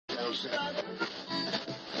Hi,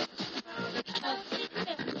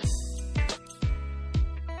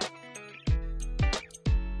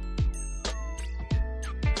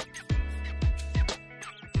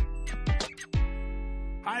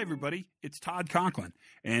 everybody. It's Todd Conklin,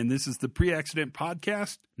 and this is the PreAccident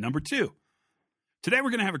podcast number 2. Today, we're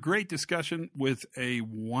going to have a great discussion with a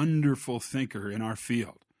wonderful thinker in our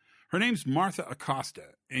field. Her name's Martha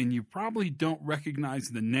Acosta, and you probably don't recognize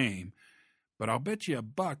the name, but I'll bet you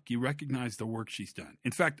 $1 you recognize the work she's done.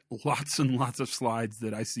 In fact, lots and lots of slides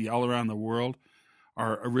that I see all around the world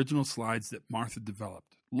are original slides that Martha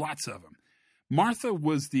developed. Lots of them. Martha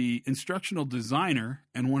was the instructional designer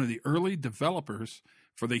and one of the early developers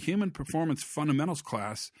for the Human Performance Fundamentals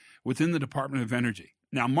class within the Department of Energy.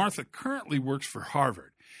 Now, Martha currently works for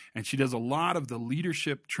Harvard, and she does a lot of the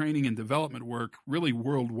leadership training and development work really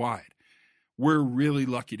worldwide. We're really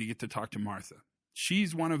lucky to get to talk to Martha.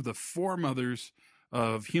 She's one of the foremothers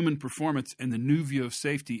of human performance and the new view of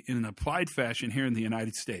safety in an applied fashion here in the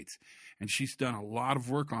United States. And she's done a lot of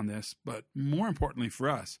work on this, but more importantly for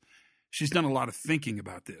us, she's done a lot of thinking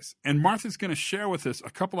about this. And Martha's going to share with us a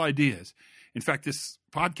couple ideas. In fact, this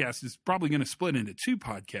podcast is probably going to split into 2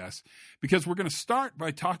 podcasts because we're going to start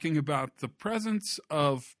by talking about the presence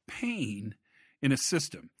of pain in a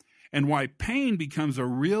system and why pain becomes a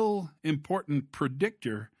real important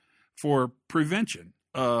predictor for prevention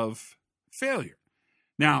of failure.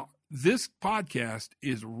 Now, this podcast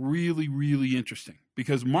is really, really interesting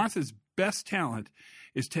because Martha's best talent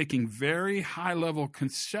is taking very high-level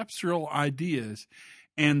conceptual ideas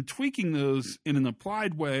and tweaking those in an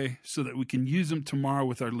applied way so that we can use them tomorrow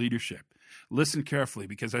with our leadership. Listen carefully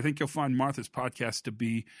because I think you'll find Martha's podcast to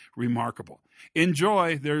be remarkable.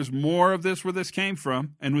 Enjoy. There's more of this where this came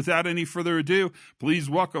from. And without any further ado, please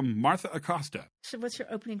welcome Martha Acosta. So what's your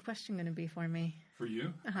opening question going to be for me? For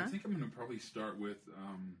you? I think I'm going to probably start with,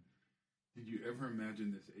 did you ever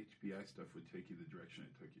imagine this HPI stuff would take you the direction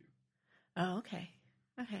it took you? Oh, okay.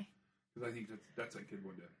 Okay. Because I think that's a good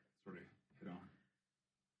one to sort of hit on.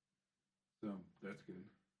 So that's good.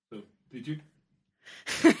 So did you?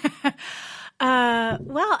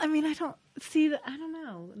 Well, I mean, I don't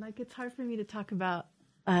know. Like, it's hard for me to talk about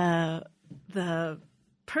the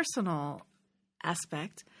personal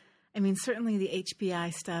aspect. I mean, certainly the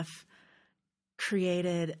HBI stuff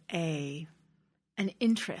created an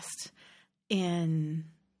interest in,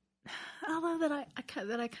 although that I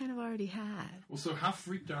kind of already had. Well, so how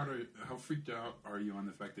freaked out are you on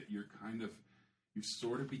the fact that you've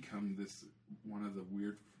sort of become this one of the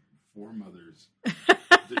weird foremothers?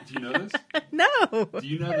 Do you know this? No. Do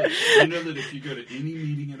you know that if you go to any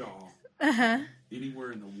meeting at all,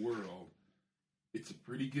 anywhere in the world, it's a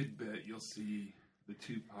pretty good bet you'll see the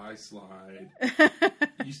 2-pie slide.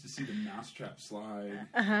 You used to see the mousetrap slide.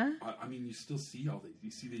 I mean, you still see all these.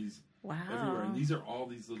 You see these everywhere, and these are all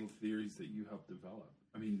these little theories that you helped develop.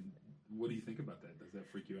 I mean, what do you think about that? Does that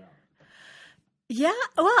freak you out? Yeah,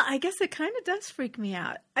 well, I guess it kind of does freak me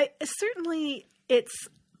out.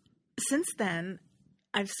 Since then,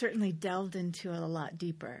 I've certainly delved into it a lot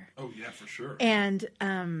deeper. Oh yeah, for sure. And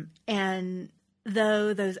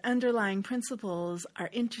though those underlying principles are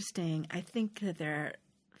interesting, I think that they're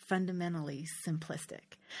fundamentally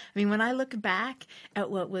simplistic. I mean, when I look back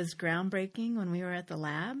at what was groundbreaking when we were at the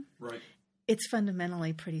lab, right, it's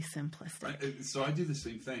fundamentally pretty simplistic. So I do the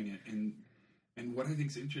same thing, and what I think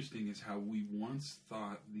is interesting is how we once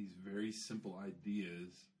thought these very simple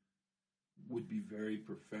ideas would be very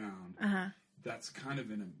profound. That's kind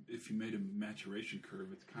of if you made a maturation curve,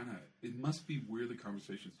 it must be where the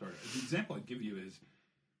conversation started. The example I give you is,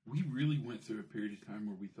 we really went through a period of time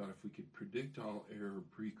where we thought if we could predict all error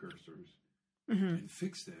precursors and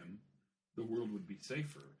fix them, the world would be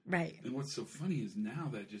safer. Right. And what's so funny is now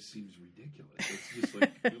that just seems ridiculous. It's just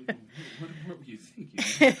like, what were you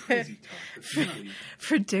thinking? Crazy talk.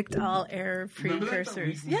 Predict all error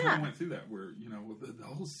precursors. We kind of went through that where, the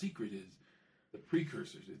whole secret is the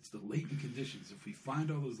precursors. It's the latent conditions. If we find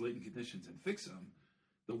all those latent conditions and fix them,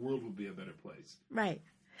 the world will be a better place. Right.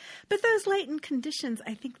 But those latent conditions,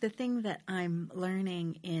 I think the thing that I'm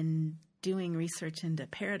learning in doing research into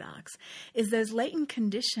paradox is those latent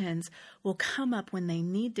conditions will come up when they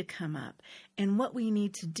need to come up. And what we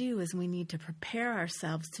need to do is we need to prepare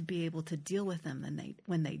ourselves to be able to deal with them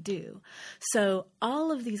when they do. So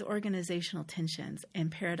all of these organizational tensions, and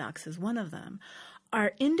paradox is one of them,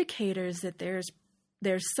 are indicators that there's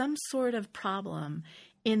some sort of problem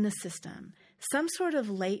in the system, some sort of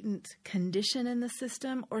latent condition in the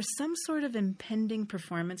system, or some sort of impending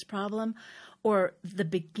performance problem, or the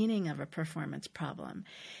beginning of a performance problem.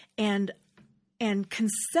 And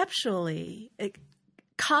conceptually,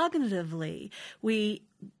 cognitively, we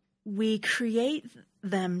we create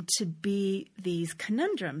them to be these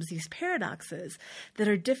conundrums, these paradoxes that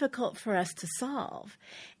are difficult for us to solve.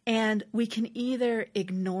 And we can either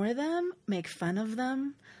ignore them, make fun of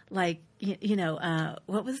them, like,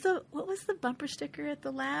 what was the bumper sticker at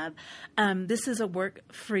the lab? This is a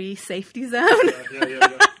work-free safety zone.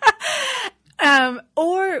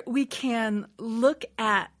 Or we can look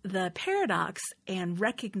at the paradox and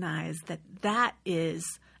recognize that that is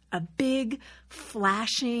a big,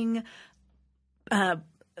 flashing,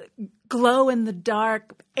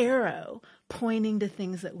 glow-in-the-dark arrow pointing to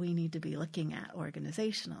things that we need to be looking at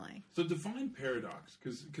organizationally. So define paradox,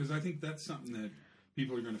 because I think that's something that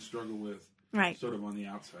people are going to struggle with, right, sort of on the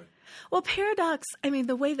outside. Well, paradox, I mean,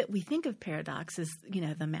 the way that we think of paradox is,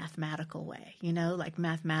 the mathematical way, like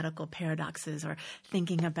mathematical paradoxes, or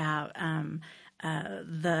thinking about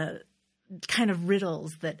the kind of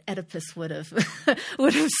riddles that Oedipus would have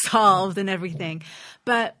solved and everything.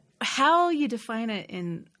 But how you define it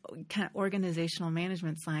in kind of organizational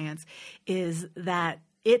management science is that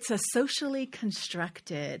it's a socially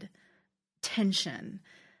constructed tension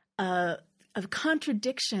of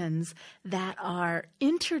contradictions that are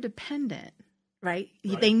interdependent, right?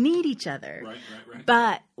 They need each other, right.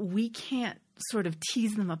 But we can't sort of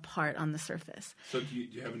tease them apart on the surface. So do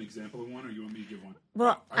you have an example of one, or you want me to give one?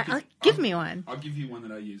 Well, give me one. I'll give you one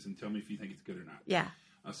that I use and tell me if you think it's good or not. Yeah.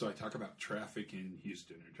 So I talk about traffic in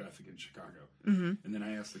Houston or traffic in Chicago. Mm-hmm. And then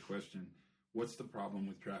I ask the question, what's the problem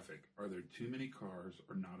with traffic? Are there too many cars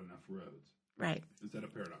or not enough roads? Right. Is that a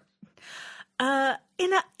paradox?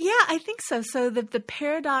 Yeah, I think so. So the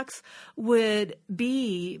paradox would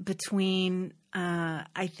be between,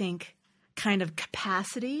 I think, kind of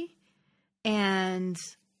capacity and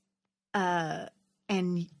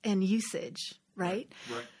usage, right?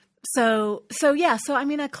 Right. So I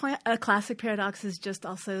mean, a classic paradox is just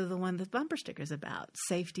also the one that bumper sticker is about: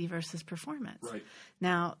 safety versus performance. Right.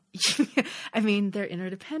 Now, I mean, they're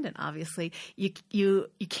interdependent. Obviously, you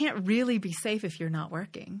can't really be safe if you're not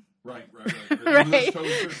working. Right. Right.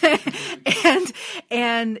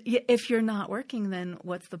 And if you're not working, then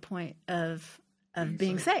what's the point of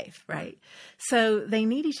being safe, right? So they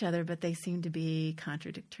need each other, but they seem to be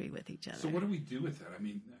contradictory with each other. So what do we do with that? I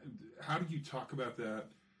mean, how do you talk about that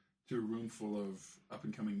to a room full of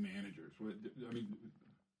up-and-coming managers?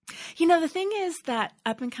 The thing is that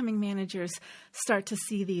up-and-coming managers start to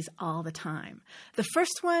see these all the time. The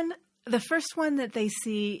first one that they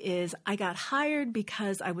see is, I got hired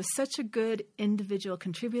because I was such a good individual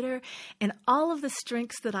contributor, and all of the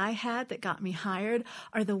strengths that I had that got me hired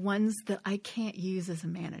are the ones that I can't use as a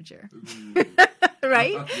manager.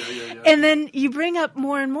 Right? Yeah. And then you bring up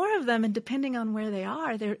more and more of them, and depending on where they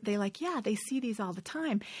are, they see these all the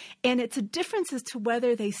time. And it's a difference as to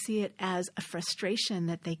whether they see it as a frustration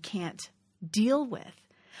that they can't deal with,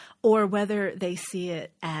 or whether they see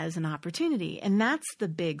it as an opportunity. And that's the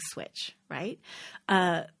big switch, right?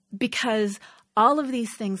 Because all of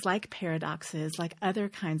these things, like paradoxes, like other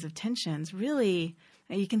kinds of tensions, really,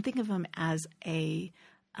 you can think of them as a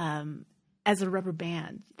rubber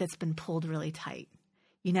band that's been pulled really tight.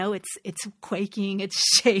 It's quaking, it's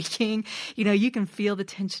shaking. You can feel the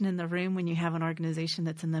tension in the room when you have an organization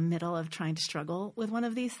that's in the middle of trying to struggle with one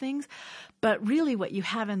of these things. But really what you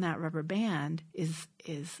have in that rubber band is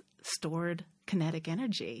stored kinetic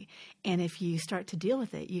energy. And if you start to deal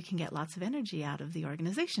with it, you can get lots of energy out of the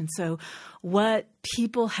organization. So what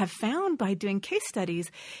people have found by doing case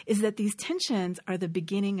studies is that these tensions are the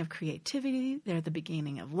beginning of creativity. They're the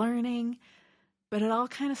beginning of learning. But it all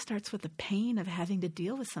kind of starts with the pain of having to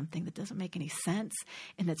deal with something that doesn't make any sense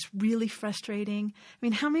and that's really frustrating. I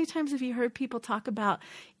mean, how many times have you heard people talk about,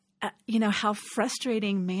 how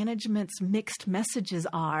frustrating management's mixed messages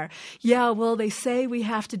are? Yeah, well, they say we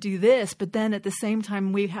have to do this, but then at the same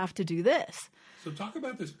time we have to do this. So talk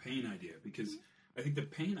about this pain idea, because I think the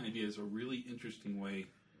pain idea is a really interesting way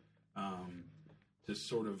to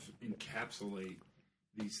sort of encapsulate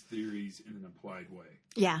these theories in an applied way.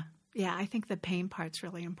 Yeah, I think the pain part's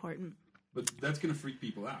really important. But that's going to freak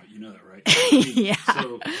people out. You know that, right? Yeah.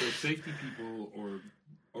 So safety people or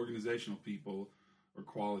organizational people or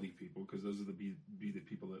quality people, because those are the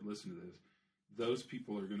people that listen to this, those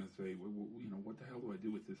people are going to say, well, what the hell do I do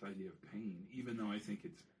with this idea of pain? Even though I think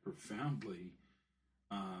it's profoundly,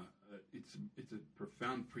 it's a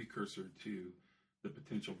profound precursor to the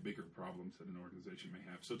potential bigger problems that an organization may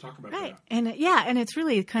have. So talk about that. And it's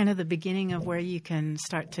really kind of the beginning of where you can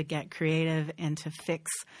start to get creative and to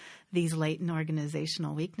fix these latent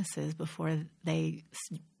organizational weaknesses before they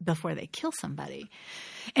kill somebody.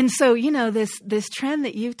 And so, this trend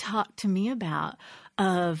that you've talked to me about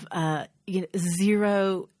of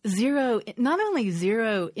zero, not only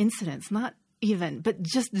zero incidents, not even, but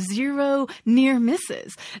just zero near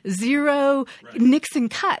misses, zero nicks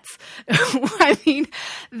and cuts. I mean,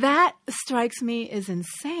 that strikes me as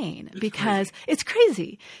insane it's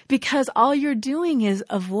crazy because all you're doing is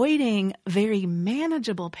avoiding very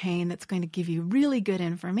manageable pain that's going to give you really good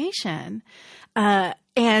information,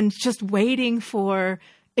 and just waiting for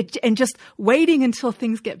it, and just waiting until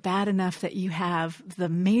things get bad enough that you have the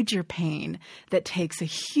major pain that takes a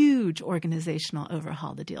huge organizational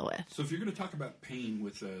overhaul to deal with. So if you're going to talk about pain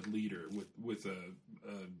with a leader, with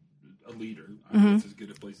a leader, Mm-hmm. that's as good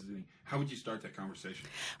a place as any, how would you start that conversation?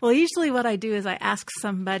 Well, usually what I do is I ask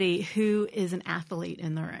somebody who is an athlete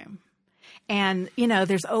in the room. And,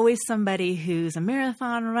 there's always somebody who's a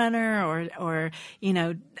marathon runner or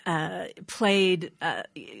played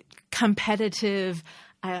competitive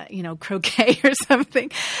croquet or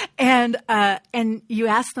something. And you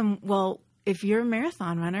ask them, well, if you're a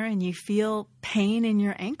marathon runner and you feel pain in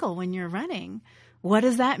your ankle when you're running, what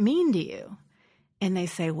does that mean to you? And they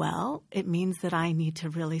say, well, it means that I need to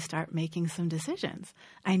really start making some decisions.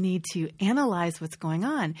 I need to analyze what's going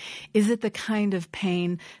on. Is it the kind of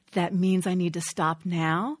pain that means I need to stop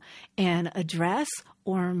now and address,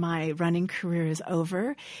 or my running career is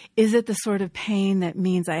over? Is it the sort of pain that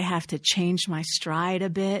means I have to change my stride a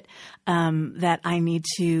bit, that I need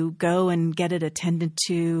to go and get it attended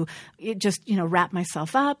to, wrap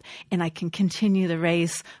myself up and I can continue the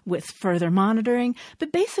race with further monitoring?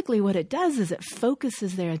 But basically what it does is it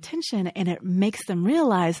focuses their attention and it makes them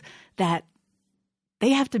realize that they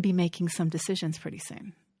have to be making some decisions pretty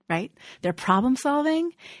soon. Right? They're problem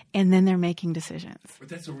solving, and then they're making decisions. But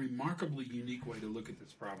that's a remarkably unique way to look at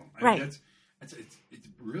this problem. Right. It's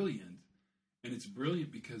brilliant, and it's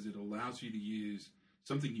brilliant because it allows you to use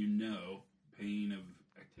something pain of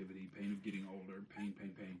activity, pain of getting older, pain.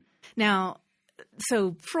 Now,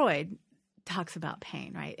 so Freud talks about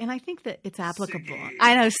pain, right? And I think that it's applicable. Siggy.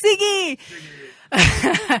 I know,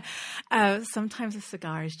 Siggy! Sometimes a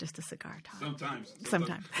cigar is just a cigar, Tom. Sometimes.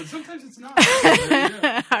 Sometimes. But sometimes it's not.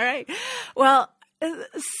 Yeah. All right. Well,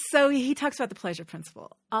 so he talks about the pleasure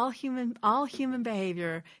principle. All human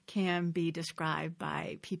behavior can be described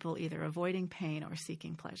by people either avoiding pain or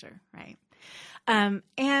seeking pleasure, right?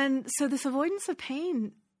 And so this avoidance of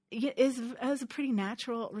pain is a pretty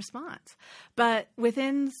natural response. But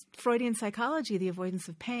within Freudian psychology, the avoidance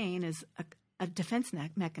of pain is a defense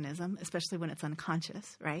mechanism, especially when it's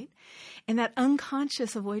unconscious, right? And that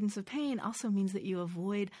unconscious avoidance of pain also means that you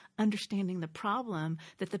avoid understanding the problem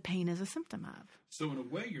that the pain is a symptom of. So in a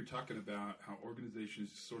way, you're talking about how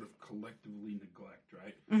organizations sort of collectively neglect,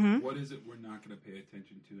 right? Mm-hmm. What is it we're not going to pay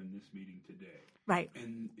attention to in this meeting today? Right.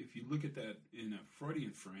 And if you look at that in a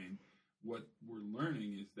Freudian frame, what we're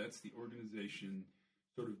learning is that's the organization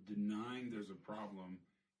sort of denying there's a problem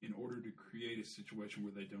in order to create a situation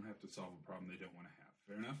where they don't have to solve a problem they don't want to have.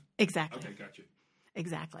 Fair enough? Exactly. Okay, gotcha.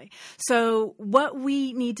 Exactly. So what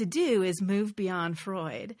we need to do is move beyond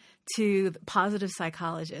Freud to positive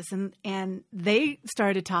psychologists. And they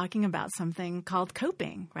started talking about something called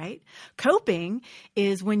coping, right? Coping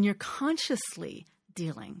is when you're consciously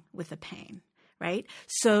dealing with the pain, right?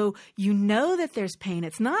 So you know that there's pain.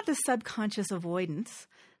 It's not the subconscious avoidance.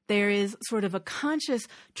 There is sort of a conscious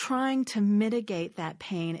trying to mitigate that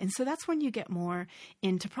pain. And so that's when you get more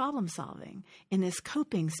into problem solving in this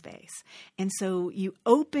coping space. And so you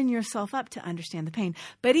open yourself up to understand the pain.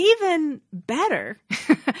 But even better,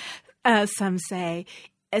 some say,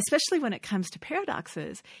 especially when it comes to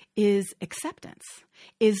paradoxes, is acceptance,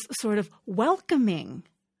 is sort of welcoming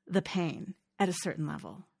the pain at a certain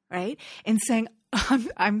level, right? And saying,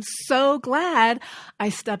 I'm so glad I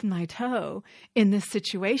stubbed my toe in this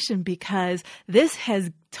situation because this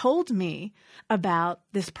has told me about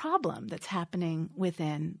this problem that's happening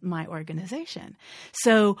within my organization.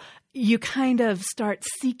 So you kind of start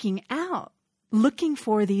seeking out, looking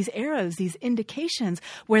for these arrows, these indications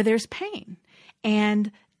where there's pain,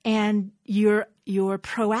 and you're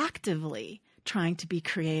proactively trying to be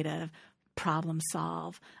creative, problem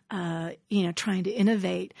solve, trying to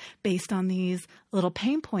innovate based on these little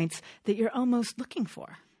pain points that you're almost looking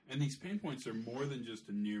for. And these pain points are more than just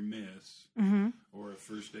a near miss or a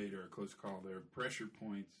first aid or a close call. They're pressure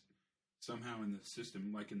points somehow in the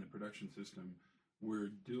system, like in the production system, where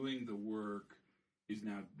doing the work is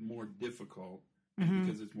now more difficult. And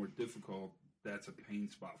because it's more difficult, that's a pain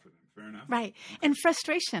spot for them. Fair enough? Right. Okay. And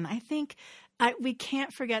frustration. I think we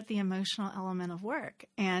can't forget the emotional element of work,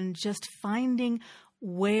 and just finding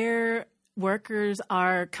where workers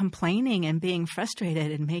are complaining and being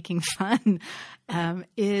frustrated and making fun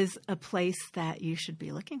is a place that you should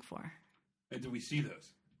be looking for. And do we see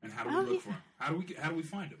those? And how do Oh, we look yeah. for them? How do we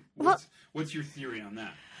find them? Well- What's your theory on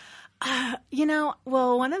that?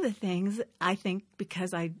 Well, one of the things I think,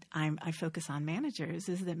 because I focus on managers,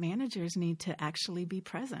 is that managers need to actually be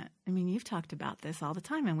present. I mean, you've talked about this all the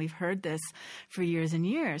time, and we've heard this for years and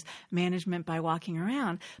years, management by walking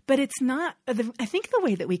around. But it's not, I think the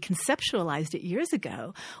way that we conceptualized it years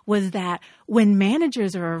ago was that when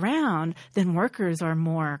managers are around, then workers are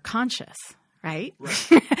more conscious. Right?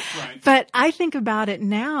 Right. But I think about it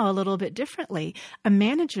now a little bit differently. A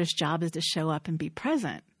manager's job is to show up and be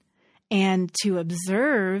present and to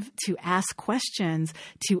observe, to ask questions,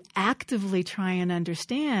 to actively try and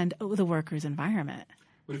understand the worker's environment.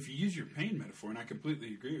 But if you use your pain metaphor, and I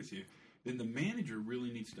completely agree with you, then the manager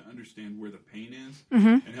really needs to understand where the pain is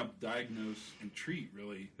and help diagnose and treat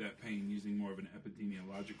really that pain using more of an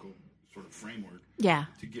epidemiological sort of framework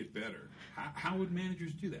to get better. How would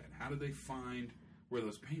managers do that? How do they find where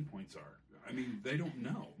those pain points are? I mean, they don't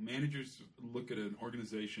know. Managers look at an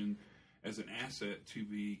organization as an asset to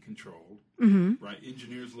be controlled, right?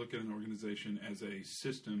 Engineers look at an organization as a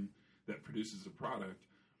system that produces a product.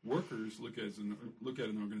 Workers look at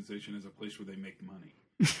an organization as a place where they make money,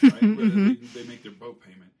 right? Where they make their boat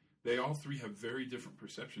payment. They all three have very different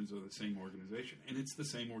perceptions of the same organization, and it's the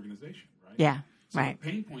same organization, right? Yeah, so right. the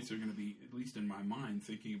pain points are going to be, at least in my mind,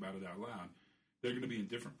 thinking about it out loud, they're going to be in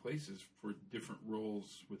different places for different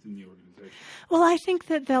roles within the organization. Well, I think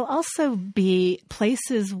that there'll also be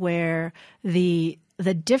places where the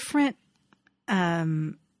different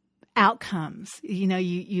outcomes,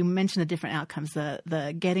 you mentioned the different outcomes,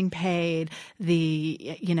 the getting paid,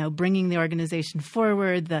 the, bringing the organization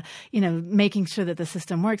forward, the, making sure that the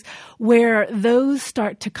system works, where those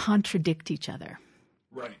start to contradict each other.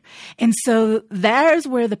 Right. And so there's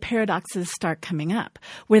where the paradoxes start coming up,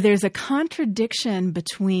 where there's a contradiction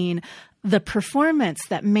between the performance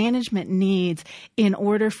that management needs in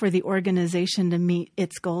order for the organization to meet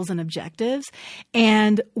its goals and objectives,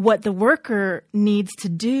 and what the worker needs to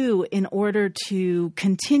do in order to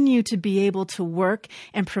continue to be able to work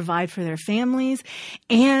and provide for their families,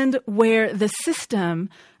 and where the system,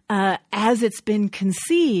 as it's been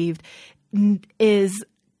conceived, is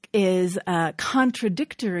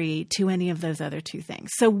contradictory to any of those other two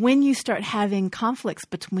things. So when you start having conflicts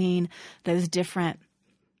between those different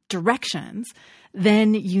directions,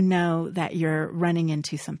 then you know that you're running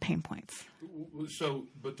into some pain points. So,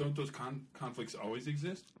 but don't those conflicts always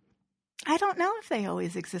exist? I don't know if they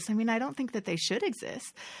always exist. I mean, I don't think that they should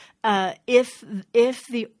exist. If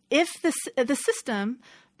the system,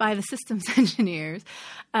 by the systems engineers,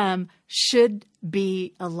 should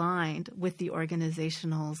be aligned with the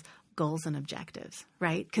organizational's goals and objectives,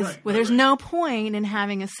 right? Because there's no point in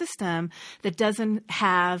having a system that doesn't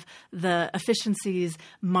have the efficiencies,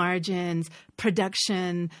 margins,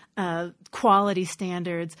 production, quality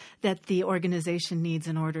standards that the organization needs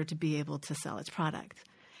in order to be able to sell its product.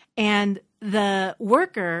 And the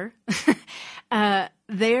worker,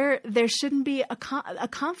 there shouldn't be a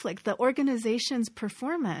conflict. The organization's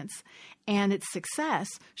performance and its success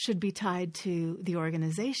should be tied to the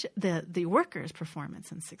organization, the worker's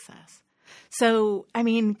performance and success. So, I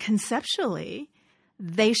mean, conceptually,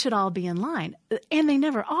 they should all be in line, and they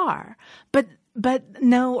never are. But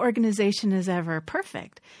no organization is ever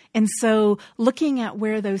perfect. And so looking at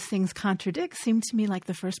where those things contradict seemed to me like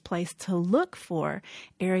the first place to look for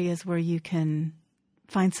areas where you can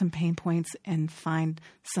find some pain points and find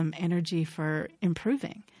some energy for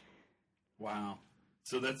improving. Wow.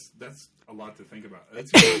 So that's a lot to think about.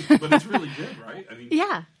 That's really, but it's really good, right? I mean,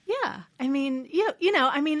 yeah. I mean,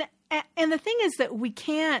 and the thing is that we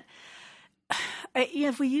can't.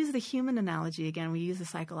 If we use the human analogy again, we use the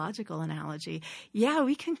psychological analogy. Yeah,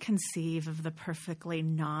 we can conceive of the perfectly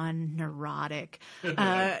non-neurotic,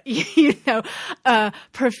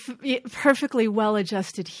 perfectly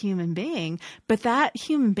well-adjusted human being, but that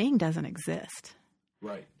human being doesn't exist.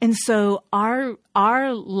 Right. And so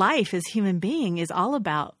our life as human being is all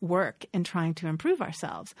about work and trying to improve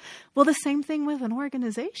ourselves. Well, the same thing with an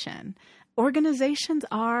organization. Organizations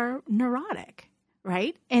are neurotic.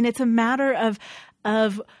 Right? And it's a matter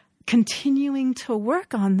of continuing to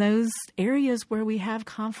work on those areas where we have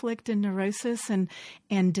conflict and neurosis and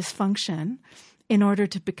dysfunction in order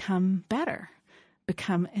to become better,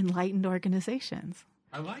 become enlightened organizations.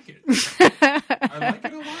 I like it. I like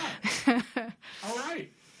it a lot. All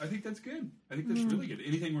right. I think that's good. I think that's really good.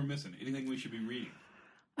 Anything we're missing? Anything we should be reading?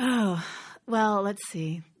 Oh, well, let's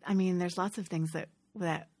see. I mean, there's lots of things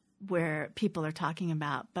that where people are talking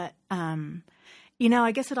about, but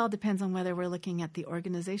I guess it all depends on whether we're looking at the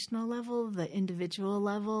organizational level, the individual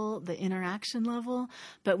level, the interaction level,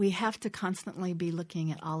 but we have to constantly be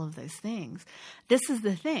looking at all of those things. This is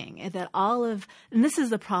the thing, and this is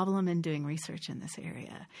the problem in doing research in this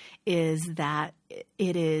area, is that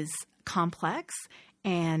it is complex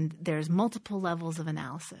and there's multiple levels of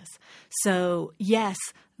analysis. So yes,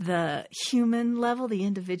 the human level, the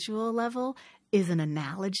individual level, is an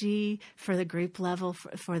analogy for the group level,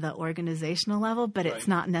 for the organizational level, but it's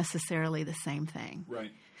not necessarily the same thing. Right.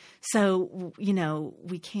 So,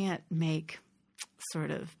 we can't make sort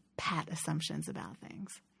of pat assumptions about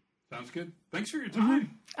things. Sounds good. Thanks for your time.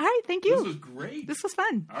 Mm-hmm. All right. Thank you. This was great. This was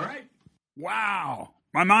fun. All right. Wow.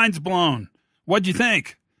 My mind's blown. What'd you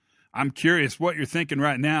think? I'm curious what you're thinking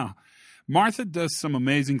right now. Martha does some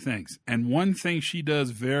amazing things. And one thing she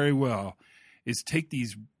does very well is take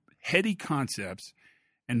these heady concepts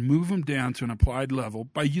and move them down to an applied level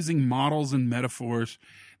by using models and metaphors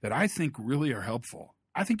that I think really are helpful.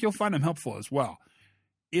 I think you'll find them helpful as well.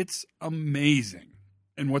 It's amazing.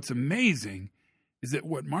 And what's amazing is that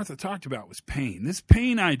what Martha talked about was pain. This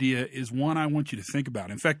pain idea is one I want you to think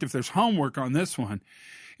about. In fact, if there's homework on this one,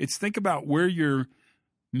 it's think about where your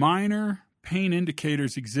minor pain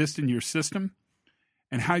indicators exist in your system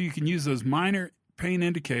and how you can use those minor pain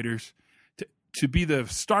indicators to be the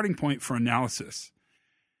starting point for analysis.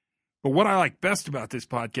 But what I like best about this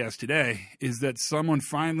podcast today is that someone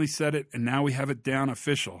finally said it, and now we have it down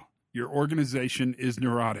official. Your organization is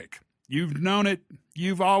neurotic. You've known it.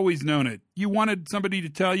 You've always known it. You wanted somebody to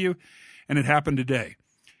tell you, and it happened today.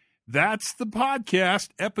 That's the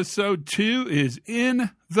podcast. Episode 2 is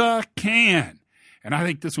in the can. And I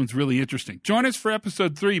think this one's really interesting. Join us for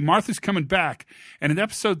episode 3. Martha's coming back. And in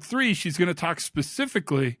episode 3, she's going to talk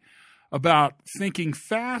specifically about thinking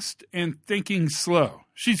fast and thinking slow.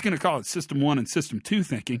 She's going to call it System 1 and System 2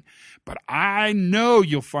 thinking, but I know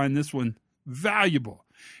you'll find this one valuable.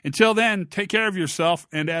 Until then, take care of yourself,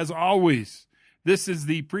 and as always, this is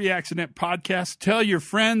the PreAccident Podcast. Tell your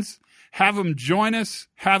friends, have them join us,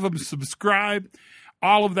 have them subscribe.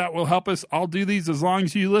 All of that will help us. I'll do these as long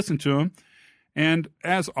as you listen to them. And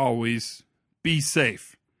as always, be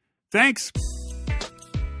safe. Thanks.